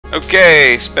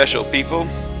Okay, special people,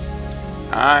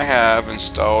 I have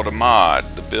installed a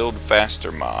mod, the Build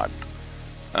Faster mod.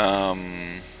 I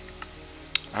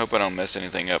hope I don't mess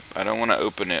anything up. I don't want to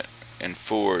open it in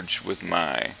Forge with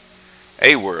my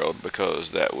A world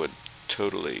because that would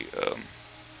totally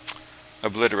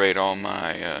obliterate all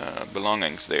my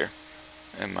belongings there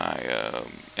in my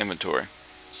inventory.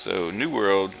 So New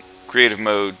World, Creative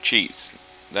Mode, Cheats.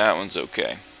 That one's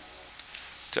okay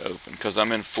to open because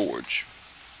I'm in Forge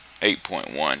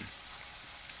 8.1.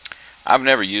 I've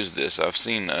never used this. I've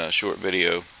seen a short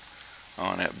video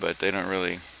on it, but they don't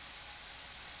really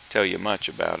tell you much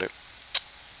about it.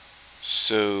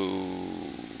 So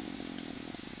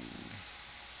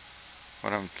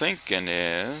what I'm thinking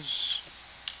is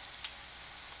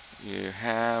you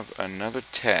have another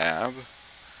tab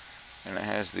and it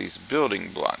has these building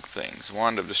block things.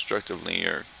 Wand of Destructive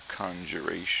Linear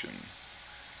Conjuration.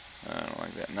 I don't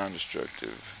like that.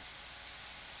 Non-destructive.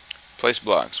 Place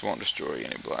blocks. Won't destroy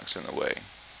any blocks in the way.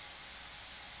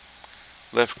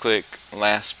 Left click.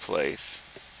 Last place.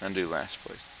 Undo last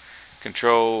place.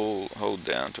 Control. Hold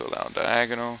down to allow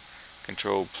diagonal.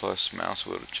 Control plus mouse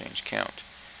wheel to change count.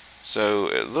 So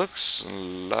it looks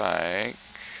like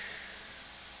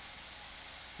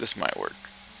this might work.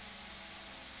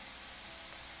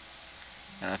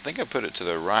 And I think I put it to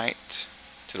the right,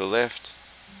 to the left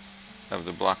of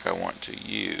the block I want to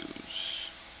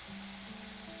use.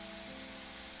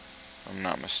 If I'm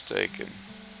not mistaken.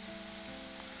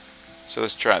 So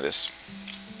let's try this.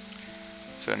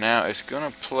 So now it's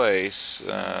going to place,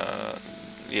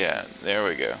 yeah, there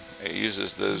we go. It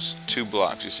uses those two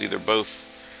blocks. You see they're both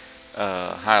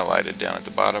highlighted down at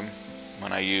the bottom.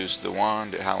 When I use the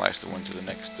wand, it highlights the one to the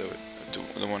next to it,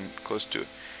 the one close to it.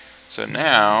 So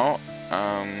now,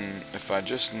 if I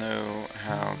just know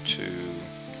how to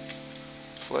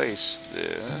place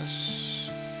this,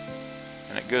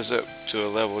 and it goes up to a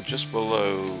level just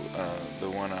below the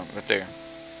one right there.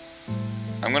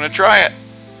 I'm going to try it.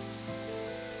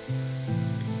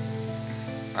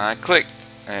 I clicked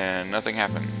and nothing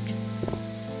happened.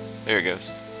 There it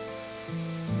goes.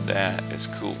 That is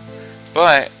cool.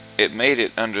 But it made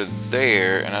it under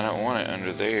there, and I don't want it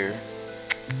under there.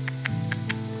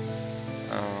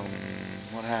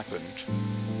 What happened?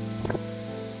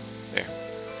 There.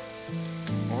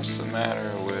 What's the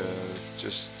matter with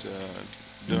just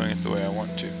doing it the way I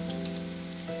want to?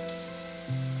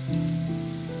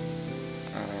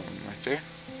 Right there.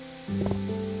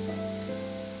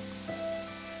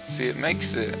 See, it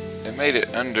makes it. It made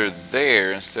it under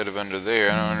there instead of under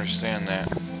there. I don't understand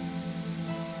that.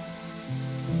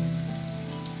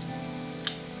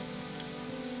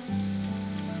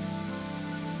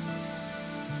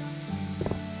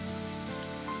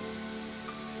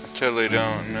 Totally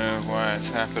don't know why it's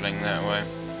happening that way.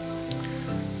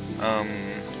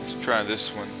 Let's try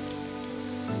this one.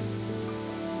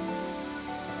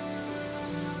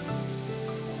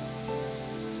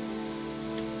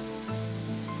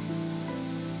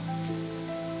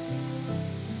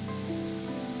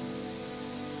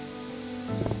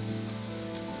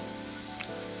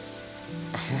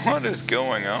 What is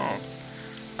going on?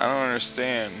 I don't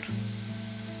understand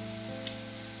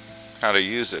how to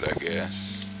use it, I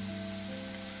guess.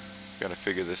 Gotta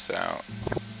figure this out.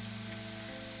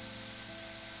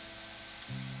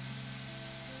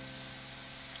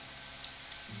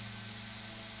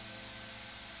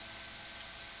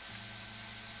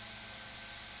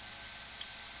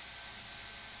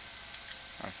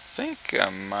 I think I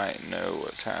might know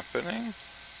what's happening.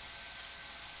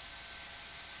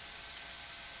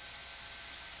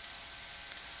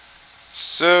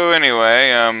 So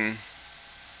anyway,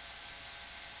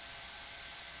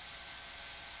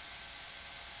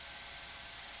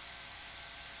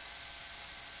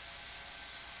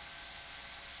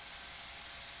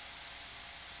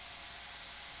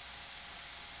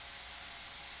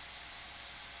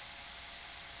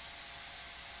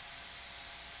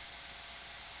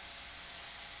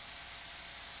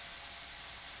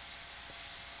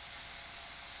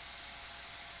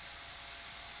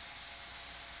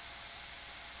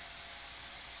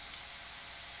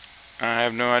 I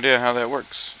have no idea how that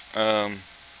works. But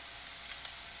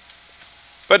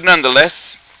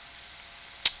nonetheless,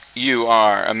 you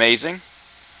are amazing.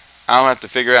 I'll have to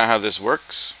figure out how this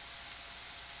works.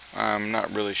 I'm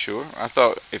not really sure. I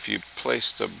thought if you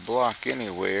placed a block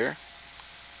anywhere,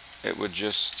 it would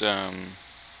just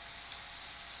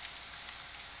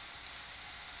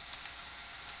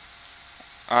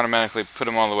automatically put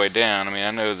them all the way down. I mean,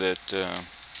 I know that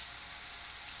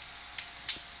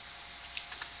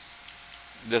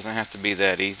it doesn't have to be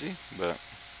that easy, but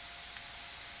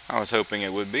I was hoping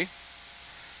it would be.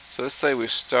 So let's say we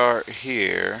start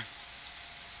here,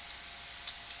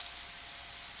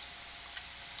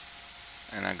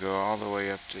 and I go all the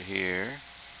way up to here,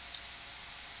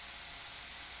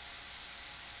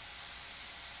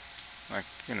 like,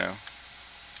 you know,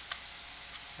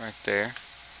 right there,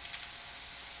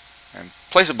 and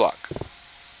place a block.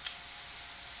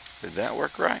 Did that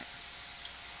work right?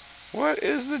 What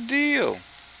is the deal?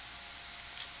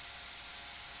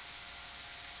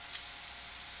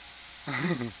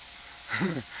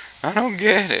 I don't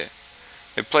get it.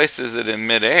 It places it in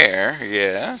midair,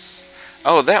 yes.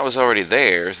 Oh, that was already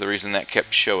there is the reason that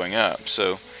kept showing up.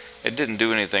 So it didn't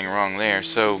do anything wrong there.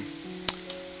 So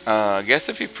I guess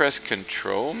if you press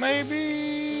Control,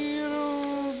 maybe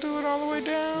it'll do it all the way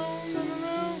down. I don't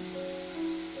know.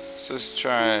 So let's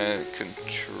try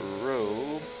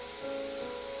Control.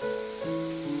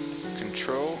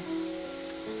 Control.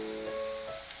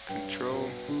 Control.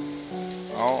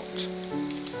 Alt.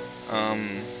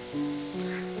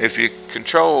 If you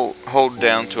Control hold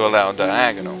down to allow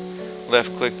diagonal,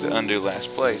 left click to undo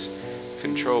last place,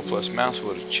 Control plus mouse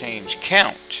wheel to change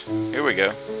count. Here we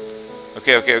go.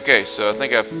 Okay. So I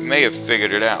think I may have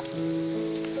figured it out.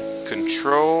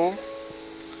 Control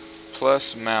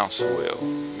plus mouse wheel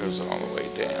goes all the way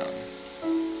down.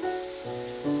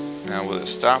 Now will it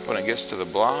stop when it gets to the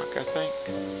block, I think?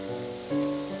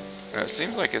 Now it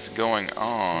seems like it's going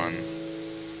on.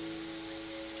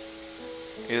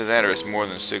 Either that or it's more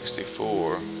than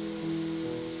 64.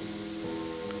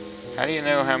 How do you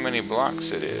know how many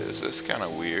blocks it is? That's kind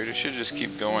of weird. It should just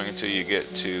keep going until you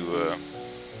get to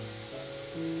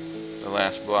the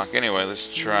last block. Anyway,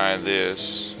 let's try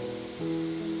this.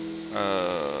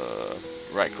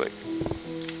 Right click.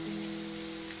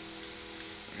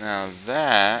 Now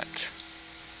that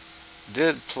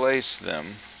did place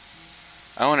them.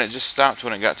 Oh, and it just stopped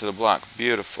when it got to the block.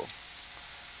 Beautiful.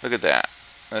 Look at that.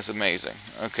 That's amazing.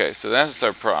 Okay, so that's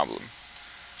our problem.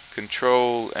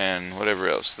 Control and whatever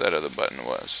else that other button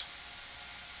was.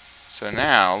 So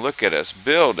now look at us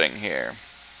building here.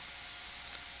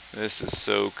 This is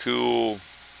so cool.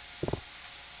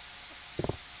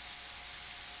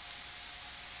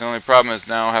 The only problem is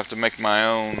now I have to make my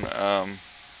own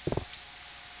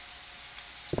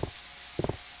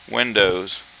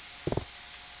windows.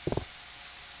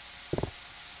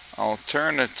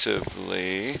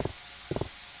 Alternatively,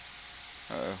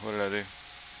 what did I do?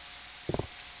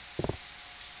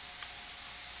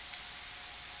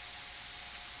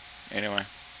 Anyway,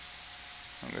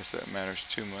 I guess that matters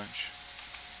too much.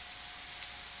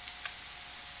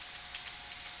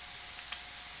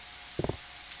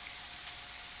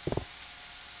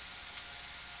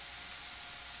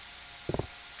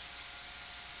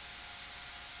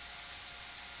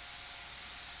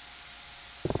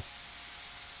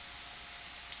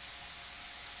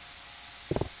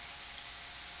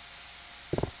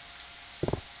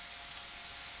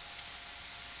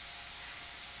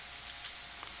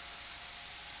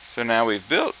 So now we've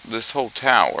built this whole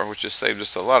tower, which has saved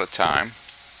us a lot of time.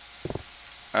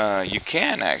 You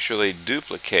can actually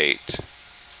duplicate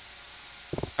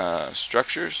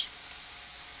structures,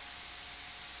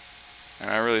 and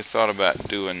I really thought about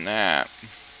doing that.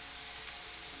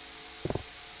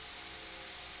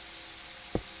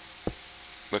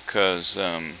 Because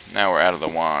now we're out of the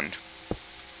wand.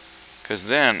 Because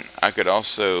then I could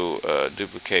also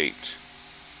duplicate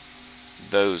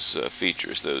those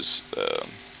features, those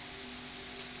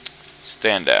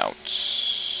standouts,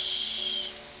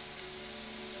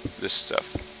 this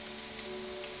stuff,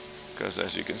 because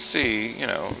as you can see, you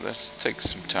know, this takes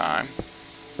some time.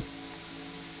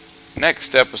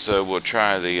 Next episode we'll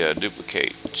try the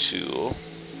duplicate tool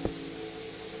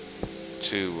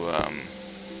to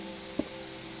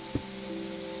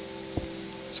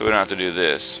so we don't have to do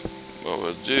this. What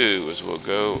we'll do is we'll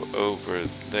go over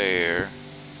there,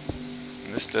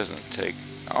 and this doesn't take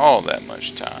all that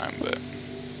much time, but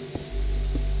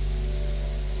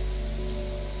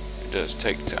does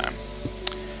take time.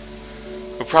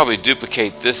 We'll probably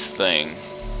duplicate this thing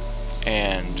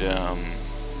and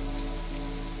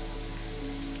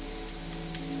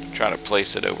try to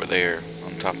place it over there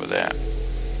on top of that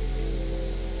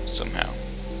somehow.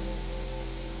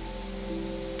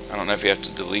 I don't know if you have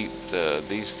to delete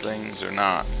these things or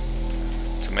not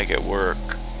to make it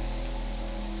work.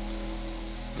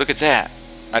 Look at that.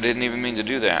 I didn't even mean to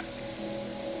do that.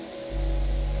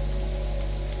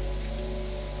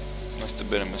 Must have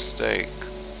been a mistake.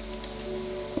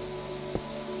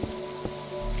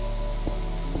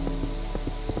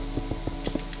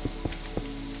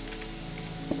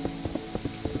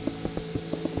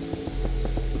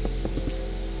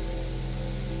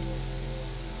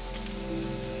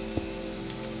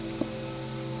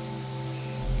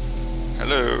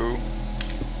 Hello.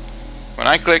 When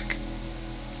I click,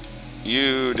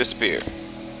 you disappear.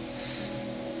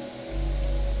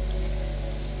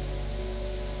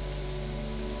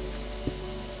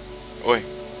 Oi.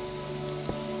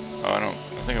 Oh,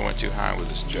 I think I went too high with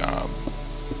this job.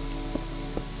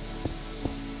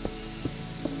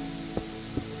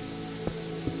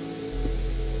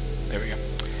 There we go.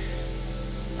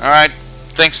 Alright,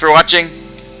 thanks for watching.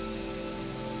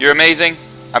 You're amazing.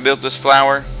 I built this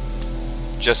flower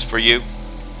just for you.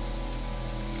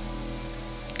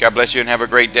 God bless you and have a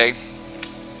great day.